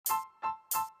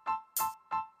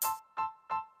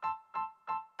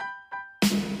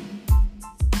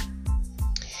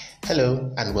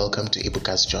Hello and welcome to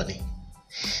Ibuka's Journey.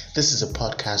 This is a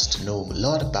podcast to know a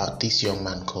lot about this young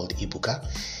man called Ibuka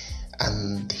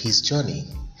and his journey,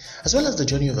 as well as the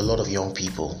journey of a lot of young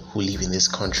people who live in this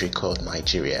country called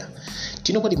Nigeria.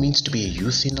 Do you know what it means to be a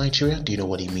youth in Nigeria? Do you know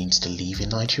what it means to live in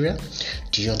Nigeria?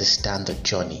 Do you understand the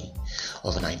journey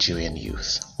of a Nigerian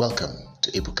youth? Welcome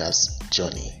to Ibuka's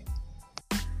Journey.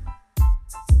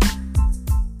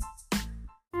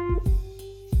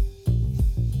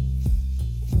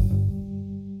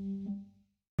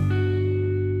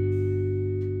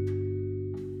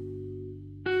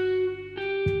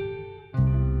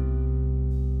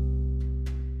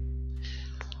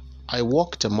 I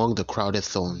walked among the crowded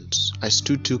thorns. I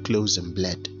stood too close and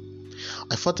bled.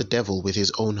 I fought the devil with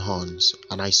his own horns,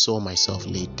 and I saw myself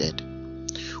laid dead.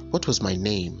 What was my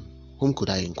name? Whom could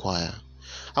I inquire?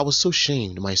 I was so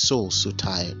shamed, my soul so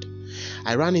tired.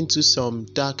 I ran into some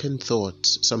darkened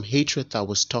thoughts, some hatred that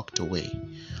was tucked away.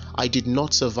 I did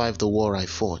not survive the war I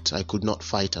fought. I could not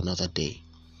fight another day.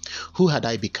 Who had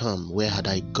I become? Where had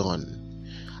I gone?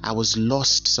 I was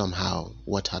lost somehow.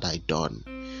 What had I done?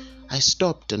 I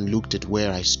stopped and looked at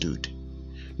where I stood.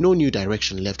 No new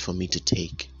direction left for me to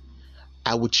take.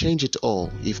 I would change it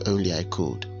all if only I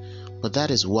could, but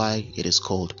that is why it is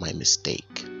called my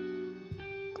mistake.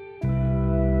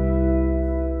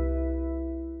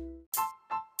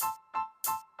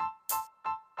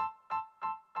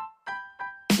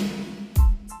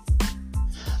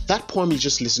 That poem you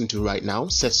just listened to right now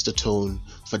sets the tone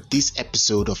for this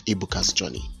episode of Ibuka's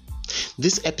Journey.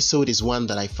 This episode is one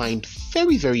that I find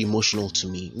very, very emotional to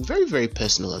me, very, very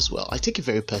personal as well. I take it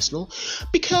very personal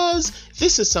because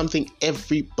this is something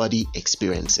everybody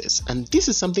experiences, and this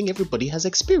is something everybody has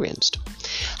experienced.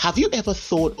 Have you ever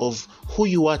thought of who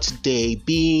you are today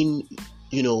being,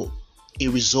 a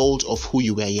result of who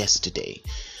you were yesterday?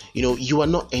 You are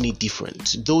not any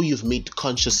different, though you've made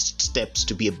conscious steps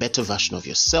to be a better version of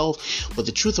yourself. But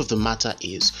the truth of the matter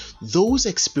is, those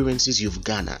experiences you've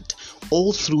garnered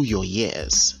all through your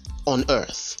years on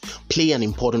earth play an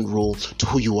important role to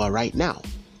who you are right now.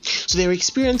 So there are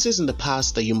experiences in the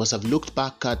past that you must have looked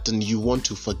back at and you want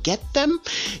to forget them.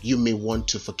 You may want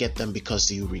to forget them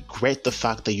because you regret the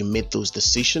fact that you made those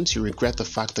decisions. You regret the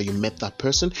fact that you met that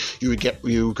person. You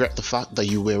regret the fact that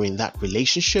you were in that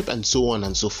relationship, and so on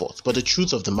and so forth. But the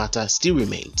truth of the matter still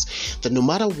remains that no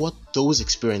matter what those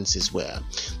experiences were,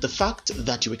 the fact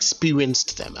that you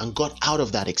experienced them and got out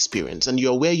of that experience and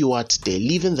you're where you are today,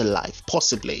 living the life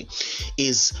possibly,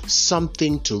 is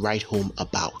something to write home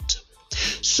about.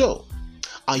 So,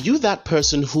 are you that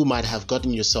person who might have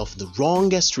gotten yourself in the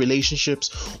wrongest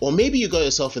relationships, or maybe you got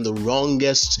yourself in the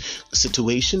wrongest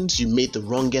situations, you made the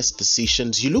wrongest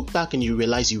decisions, you look back and you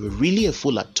realize you were really a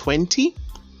fool at 20,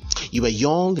 you were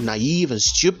young, naive and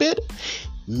stupid?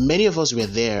 Many of us were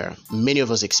there, many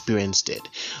of us experienced it.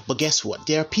 But guess what?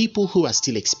 There are people who are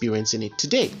still experiencing it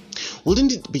today.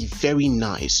 Wouldn't it be very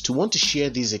nice to want to share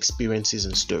these experiences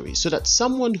and stories so that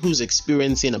someone who's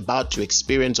experiencing, about to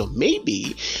experience, or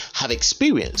maybe have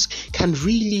experienced can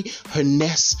really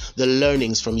harness the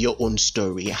learnings from your own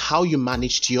story, how you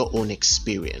managed your own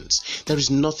experience? There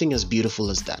is nothing as beautiful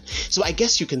as that. So I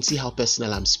guess you can see how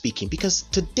personal I'm speaking, because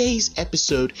today's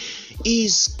episode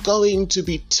is going to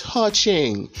be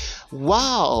touching.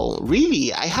 Wow,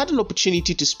 really? I had an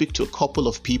opportunity to speak to a couple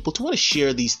of people to want to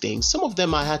share these things. Some of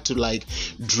them I had to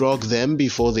drug them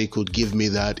before they could give me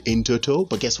that in toto.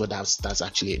 But guess what? That's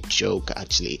actually a joke. I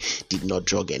actually did not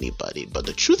drug anybody. But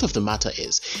the truth of the matter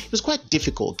is, it was quite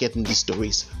difficult getting these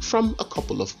stories from a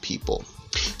couple of people.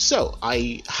 So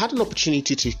I had an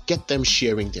opportunity to get them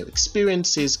sharing their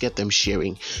experiences, get them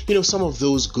sharing, some of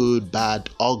those good, bad,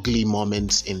 ugly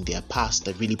moments in their past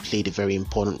that really played a very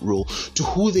important role to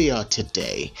who they are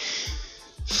today.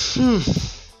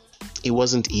 It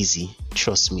wasn't easy.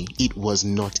 Trust me, it was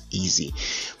not easy.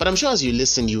 But I'm sure as you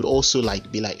listen, you would also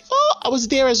be like, oh, I was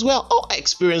there as well. Oh, I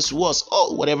experienced worse.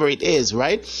 Oh, whatever it is,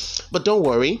 right? But don't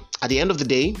worry. At the end of the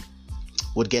day,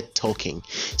 would get talking.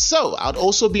 So I'd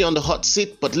also be on the hot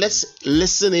seat, but let's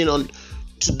listen in on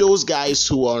to those guys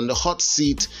who are on the hot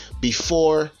seat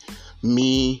before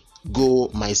me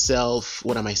go myself.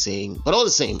 What am I saying? But all the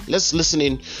same, let's listen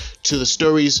in to the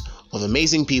stories of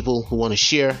amazing people who want to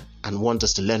share and want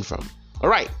us to learn from. All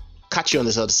right, catch you on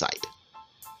this other side.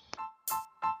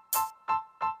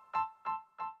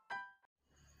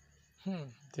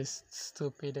 This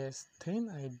stupidest thing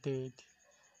I did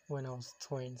when I was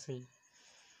 20.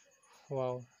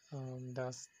 Wow,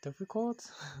 that's difficult.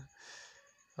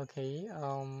 Okay,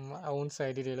 I won't say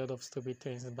I did a lot of stupid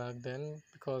things back then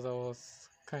because I was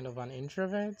kind of an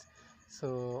introvert.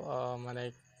 So,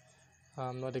 and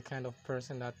I'm not the kind of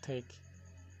person that take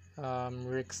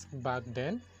risks back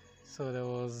then. So there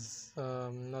was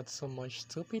not so much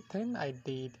stupid thing I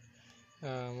did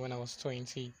when I was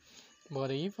 20.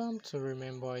 But if I'm to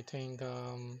remember, I think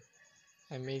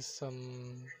I made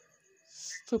some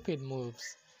stupid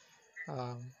moves.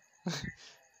 Um,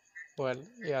 well,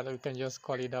 yeah, we can just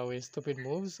call it that way. Stupid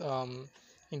moves.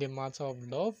 In the matter of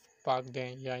love, back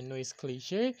then, yeah, I know it's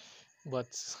cliche, but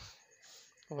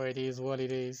well, it is what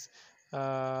it is.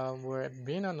 We're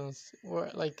being honest,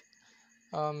 we're like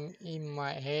in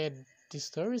my head, the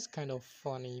story is kind of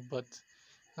funny, but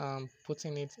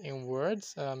putting it in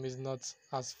words is not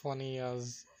as funny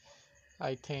as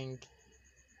I think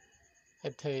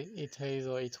it is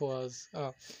or it was.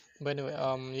 But anyway,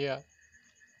 yeah,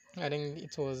 I think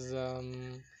it was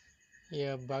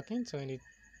yeah, back in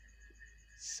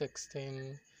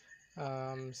 2016,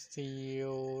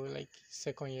 still like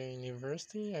second year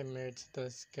university, I met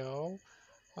this girl.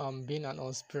 Being an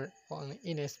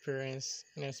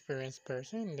inexperienced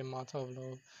person in the matter of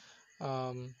love.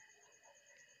 Um,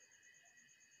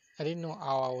 I didn't know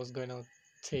how I was gonna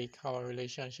take our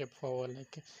relationship forward.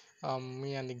 Like,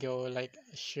 me and the girl like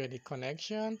shared a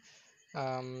connection.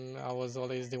 I was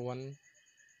always the one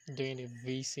doing the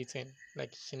visiting.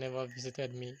 Like, she never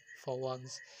visited me for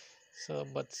once. So,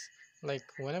 but like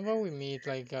whenever we meet,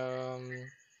 like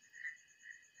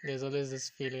there's always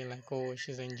this feeling like, oh,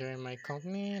 she's enjoying my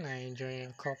company and I enjoying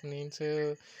her company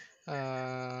too.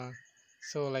 Uh,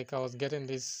 so like I was getting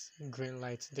this green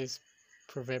light, this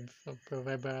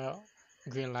proverbial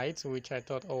green light, which I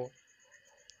thought, oh,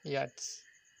 yeah, it's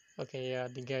okay, yeah,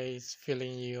 the guy is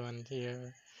feeling you, and yeah,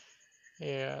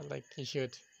 yeah, like you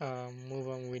should move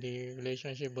on with the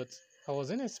relationship. But I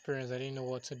was inexperienced, I didn't know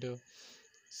what to do.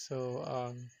 So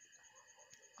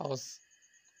I was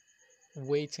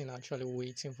actually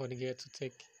waiting for the girl to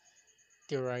take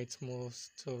the right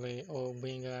moves to like, oh,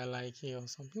 being I like you or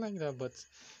something like that. But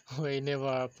well, it never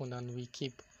happened, and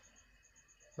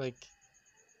like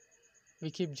we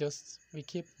keep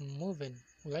moving.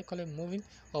 We like call it moving,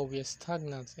 or we're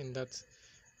stagnant in that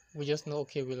we just know,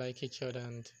 okay, we like each other,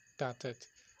 and that's it.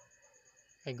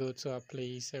 I go to a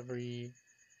place every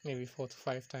maybe 4 to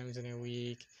 5 times in a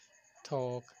week,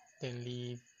 talk, then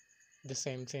leave. The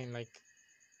same thing like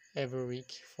every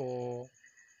week for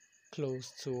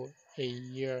close to a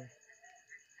year.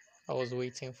 I was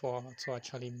waiting for her to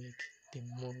actually make the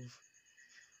move,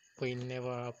 but it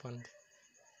never happened.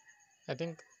 I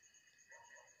think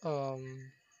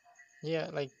um yeah,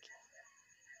 like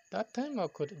that time I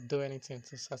could do anything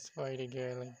to satisfy the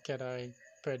girl, like get her a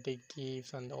birthday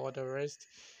gifts and all the rest.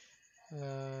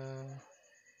 Uh,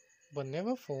 but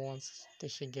never for once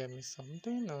did she get me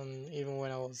something. And even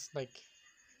when I was like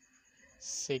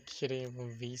sick, she didn't even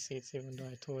visit, even though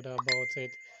I told her about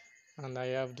it. And I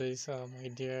have this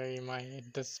idea in my head,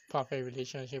 this perfect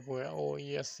relationship where, oh,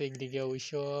 you're sick, the girl will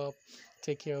show up,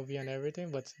 take care of you and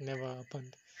everything, but never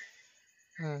happened.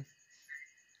 Uh,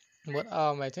 but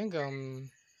I think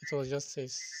it was just a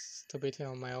stupidity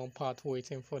on my own part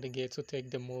waiting for the girl to take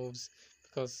the moves,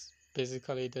 because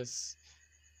basically this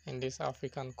in this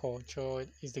African culture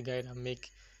is the guy that make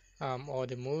all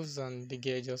the moves, and the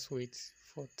girl just waits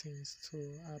for things to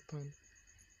happen.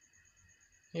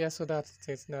 Yeah, so that's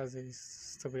it. That's the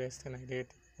stupidest thing I did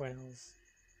when I was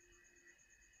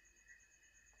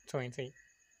 20.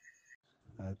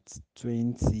 At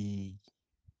 20,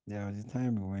 there was a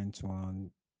time we went to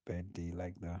one birthday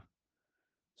like that.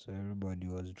 So everybody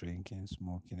was drinking,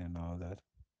 smoking, and all that.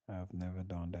 I've never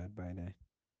done that by then.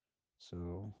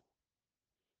 So,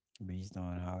 based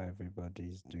on how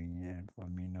everybody's doing it, and for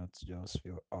me not to just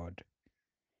feel odd,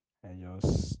 I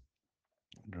just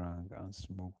drank and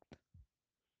smoked.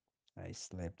 I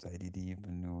slept. I didn't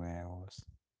even know where I was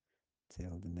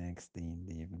till the next day in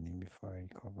the evening before I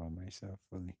recover myself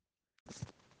fully.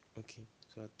 Okay,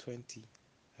 so at 20,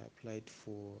 I applied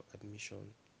for admission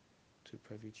to a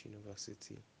private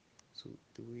university. So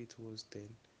the way it was then,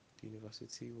 the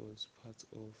university was part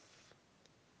of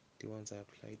the ones I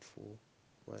applied for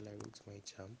while I wrote my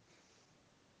jam,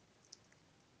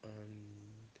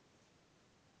 and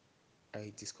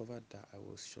I discovered that I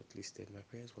was shortlisted. My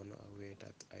parents were not aware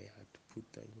that I had put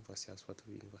that university as part of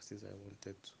the universities I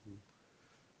wanted to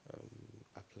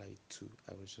apply to.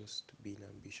 I was just being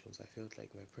ambitious. I felt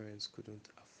like my parents couldn't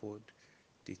afford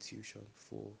the tuition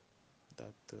for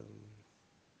that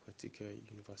particular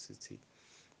university.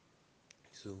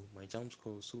 So my jam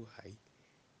score was so high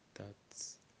that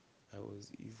I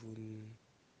was even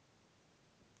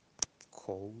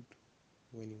called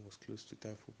when it was close to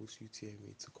time for post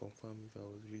UTME to confirm if I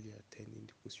was really attending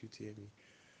the post UTME.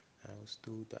 I was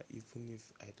told that even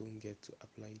if I don't get to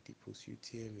apply the post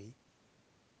UTME,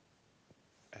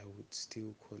 I would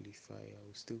still qualify, I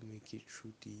would still make it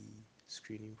through the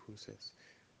screening process.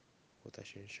 But I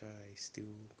should ensure I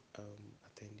still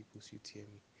attend the post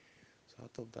UTME. So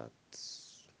out of that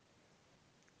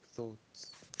thought,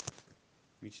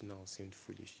 which now seems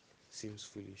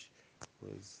foolish,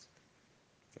 was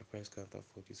my parents can't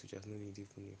afford this, which has no need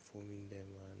even informing them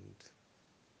and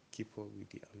keep up with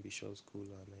the ambitious goal,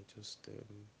 and I just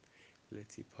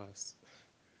let it pass.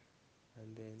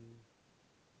 And then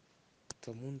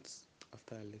some months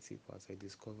after I let it pass, I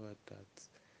discovered that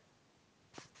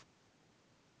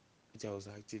there was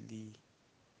actually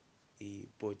a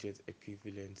budget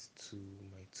equivalent to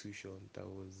my tuition that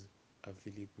was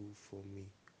available for me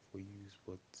for use,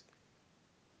 but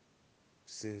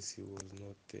since it was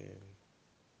not there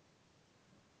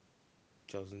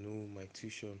was no, my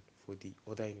tuition for the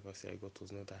other university I got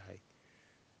was not that high.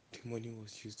 The money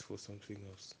was used for something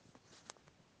else.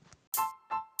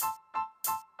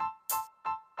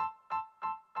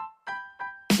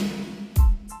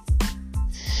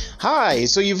 Hi,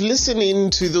 so you've listened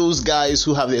in to those guys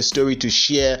who have their story to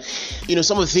share.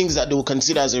 Some of the things that they will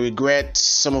consider as a regret,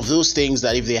 some of those things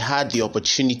that if they had the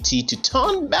opportunity to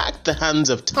turn back the hands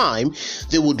of time,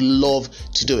 they would love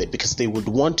to do it because they would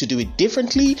want to do it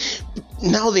differently.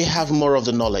 Now they have more of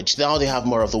the knowledge, now they have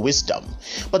more of the wisdom,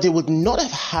 but they would not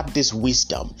have had this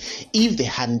wisdom if they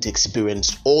hadn't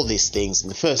experienced all these things in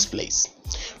the first place.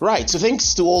 Right, so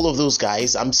thanks to all of those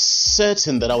guys. I'm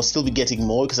certain that I'll still be getting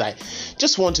more because I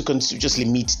just want to just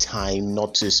limit time,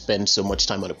 not to spend so much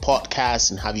time on a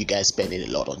podcast and have you guys spending a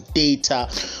lot on data.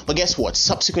 But guess what?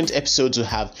 Subsequent episodes will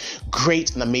have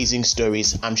great and amazing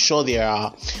stories. I'm sure there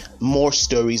are more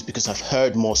stories because I've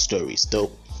heard more stories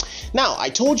though. Now, I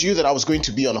told you that I was going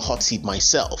to be on a hot seat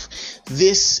myself.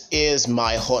 This is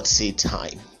my hot seat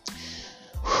time.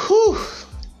 Whew.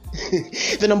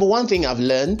 The number one thing I've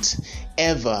learned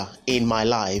ever in my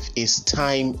life is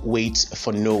time waits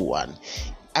for no one.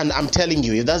 And I'm telling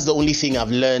you, if that's the only thing I've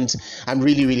learned, I'm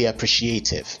really, really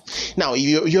appreciative. Now,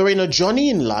 you're in a journey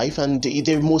in life, and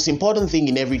the most important thing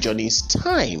in every journey is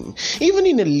time, even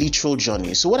in a literal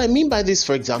journey. So what I mean by this,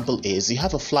 for example, is you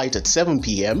have a flight at 7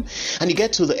 p.m. and you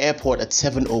get to the airport at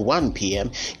 7:01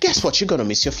 p.m. Guess what? You're going to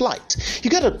miss your flight. You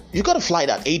got a flight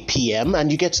at 8 p.m.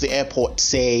 and you get to the airport,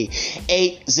 say,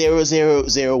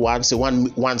 8:0001, so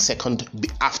one second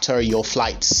after your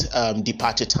flight's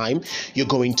departure time, you're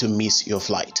going to miss your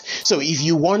flight. So if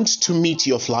you want to meet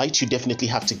your flight, you definitely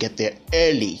have to get there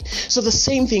early. So the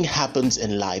same thing happens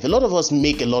in life. A lot of us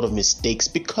make a lot of mistakes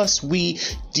because we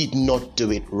did not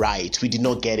do it right. We did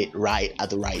not get it right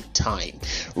at the right time,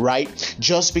 right?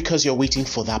 Just because you're waiting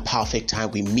for that perfect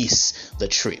time, we miss the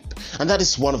trip. And that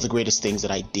is one of the greatest things that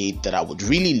I did that I would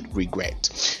really regret.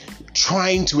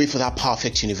 Trying to wait for that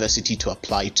perfect university to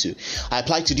apply to. I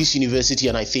applied to this university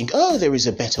and I think, oh, there is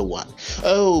a better one.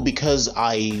 Oh, because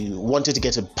I wanted to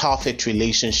get a perfect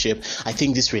relationship, I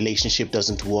think this relationship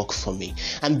doesn't work for me.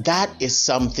 And that is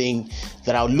something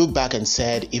that I'll look back and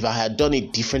said, if I had done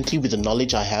it differently with the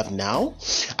knowledge I have now,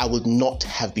 I would not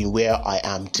have been where I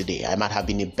am today. I might have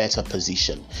been in a better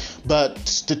position.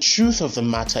 But the truth of the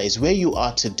matter is where you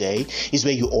are today is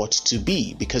where you ought to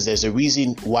be, because there's a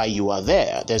reason why you are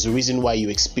there. There's a reason why you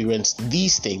experienced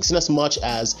these things. In as much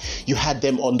as you had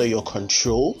them under your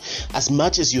control, as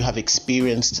much as you have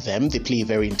experienced them, they play a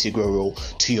very integral role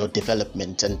to your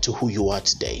development and to who you are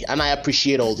today. And I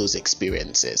appreciate all those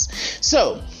experiences.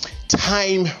 So,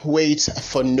 time waits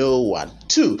for no one.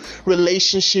 2,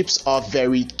 relationships are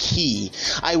very key.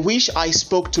 I wish I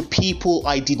spoke to people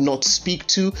I did not speak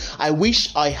to. I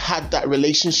wish I had that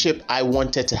relationship I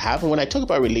wanted to have. And when I talk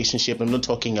about relationship, I'm not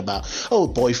talking about,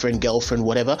 boyfriend, girlfriend,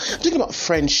 whatever. I'm talking about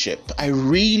friendship. I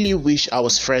really wish I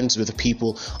was friends with the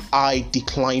people I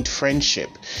declined friendship,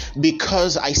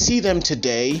 because I see them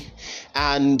today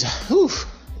and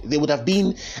they would have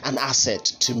been an asset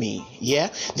to me.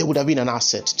 They would have been an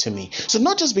asset to me. So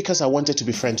not just because I wanted to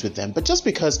be friends with them, but just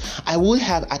because I would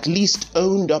have at least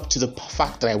owned up to the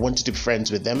fact that I wanted to be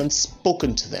friends with them and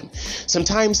spoken to them.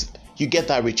 Sometimes you get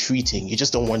that retreating. You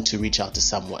just don't want to reach out to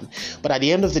someone. But at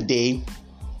the end of the day,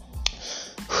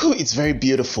 it's very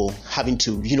beautiful having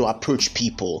to, approach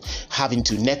people, having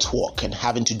to network and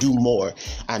having to do more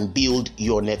and build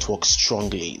your network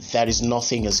strongly. That is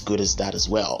nothing as good as that as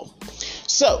well.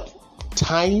 So,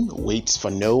 time waits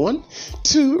for no one.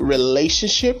 2,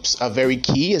 relationships are very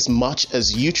key. As much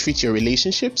as you treat your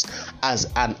relationships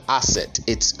as an asset,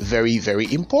 it's very,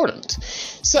 very important.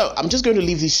 So, I'm just going to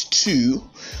leave these 2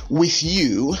 with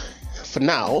you for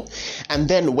now, and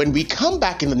then when we come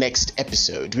back in the next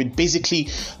episode, we'd basically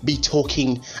be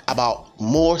talking about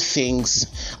more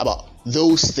things, about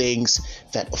those things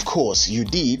that, of course, you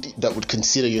did that would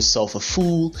consider yourself a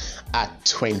fool at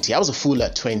 20. I was a fool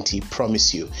at 20,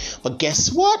 promise you. But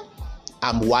guess what?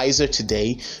 I'm wiser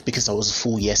today because I was a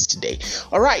fool yesterday.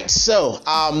 All right, so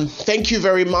thank you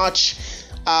very much.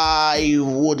 I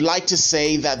would like to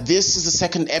say that this is the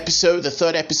second episode. The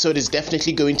third episode is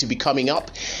definitely going to be coming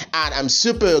up, and I'm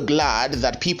super glad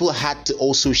that people had to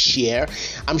also share.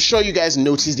 I'm sure you guys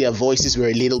noticed their voices were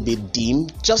a little bit dim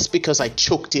just because I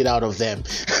choked it out of them.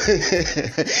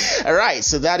 All right,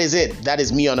 so that is it. That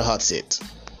is me on the hot seat.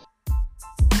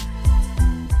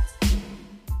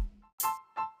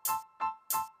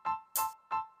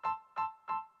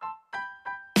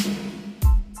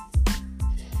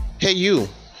 Hey, you.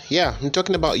 Yeah, I'm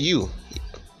talking about you.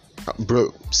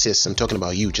 Bro, sis, I'm talking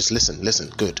about you. Just listen.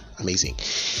 Good. Amazing.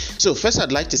 So first,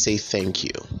 I'd like to say thank you.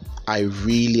 I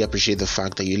really appreciate the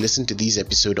fact that you listened to this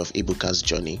episode of Ebuka's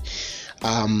Journey.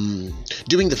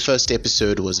 Doing the first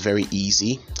episode was very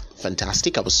easy.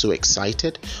 Fantastic. I was so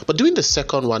excited. But doing the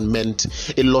second one meant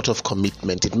a lot of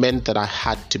commitment. It meant that I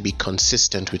had to be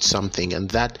consistent with something,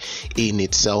 and that in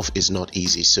itself is not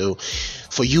easy. So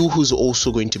for you who's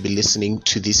also going to be listening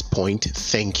to this point,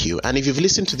 thank you. And if you've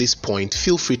listened to this point,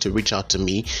 feel free to reach out to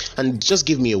me and just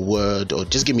give me a word or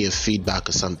just give me a feedback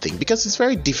or something, because it's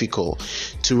very difficult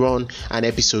to run an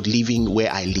episode living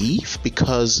where I live,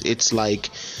 because it's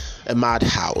like a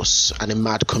madhouse and a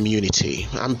mad community.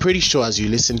 I'm pretty sure as you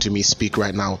listen to me speak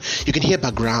right now, you can hear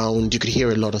background, you can hear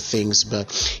a lot of things,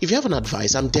 but if you have an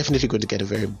advice, I'm definitely going to get a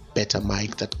very better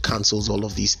mic that cancels all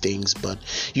of these things. But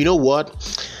you know what?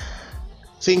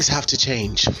 Things have to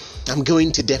change. I'm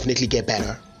going to definitely get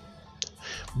better.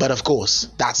 But of course,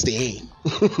 that's the aim.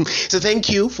 So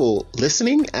thank you for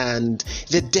listening, and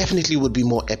there definitely would be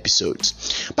more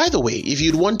episodes. By the way, if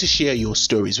you'd want to share your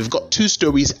stories, we've got 2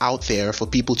 stories out there for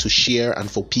people to share and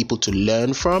for people to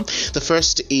learn from. The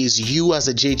first is you as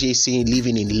a JJC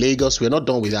living in Lagos. We're not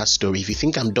done with that story. If you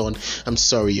think I'm done, I'm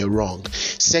sorry, you're wrong.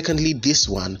 Secondly, this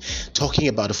one, talking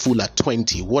about a fool at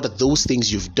 20. What are those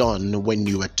things you've done when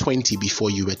you were 20, before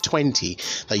you were 20,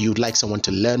 that you'd like someone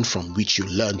to learn from, which you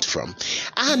learned from?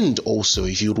 And also,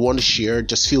 if you'd want to share,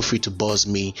 just feel free to buzz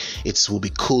me. It will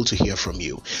be cool to hear from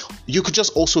you. You could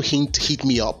just also hit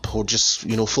me up, or just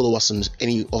follow us on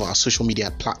any of our social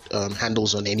media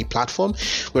handles on any platform.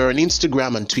 We're on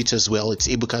Instagram and Twitter as well. It's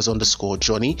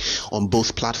Ebukas_Johnny on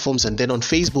both platforms, and then on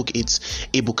Facebook it's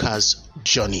Ebukas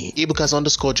Johnny.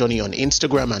 Ebukas_Johnny on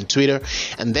Instagram and Twitter,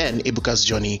 and then Ebukas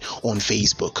Johnny on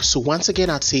Facebook. So once again,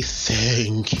 I'd say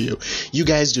thank you. You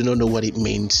guys do not know what it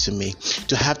means to me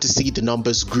to have to see the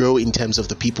numbers grow in terms of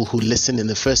the people who listen in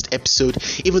the first episode.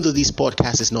 Even though this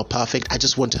podcast is not perfect, I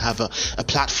just want to have a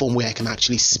platform where I can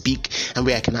actually speak and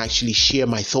where I can actually share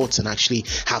my thoughts and actually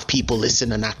have people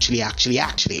listen and actually.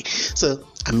 So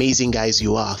amazing guys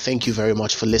you are. Thank you very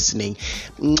much for listening.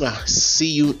 See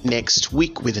you next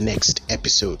week with the next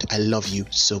episode. I love you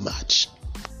so much.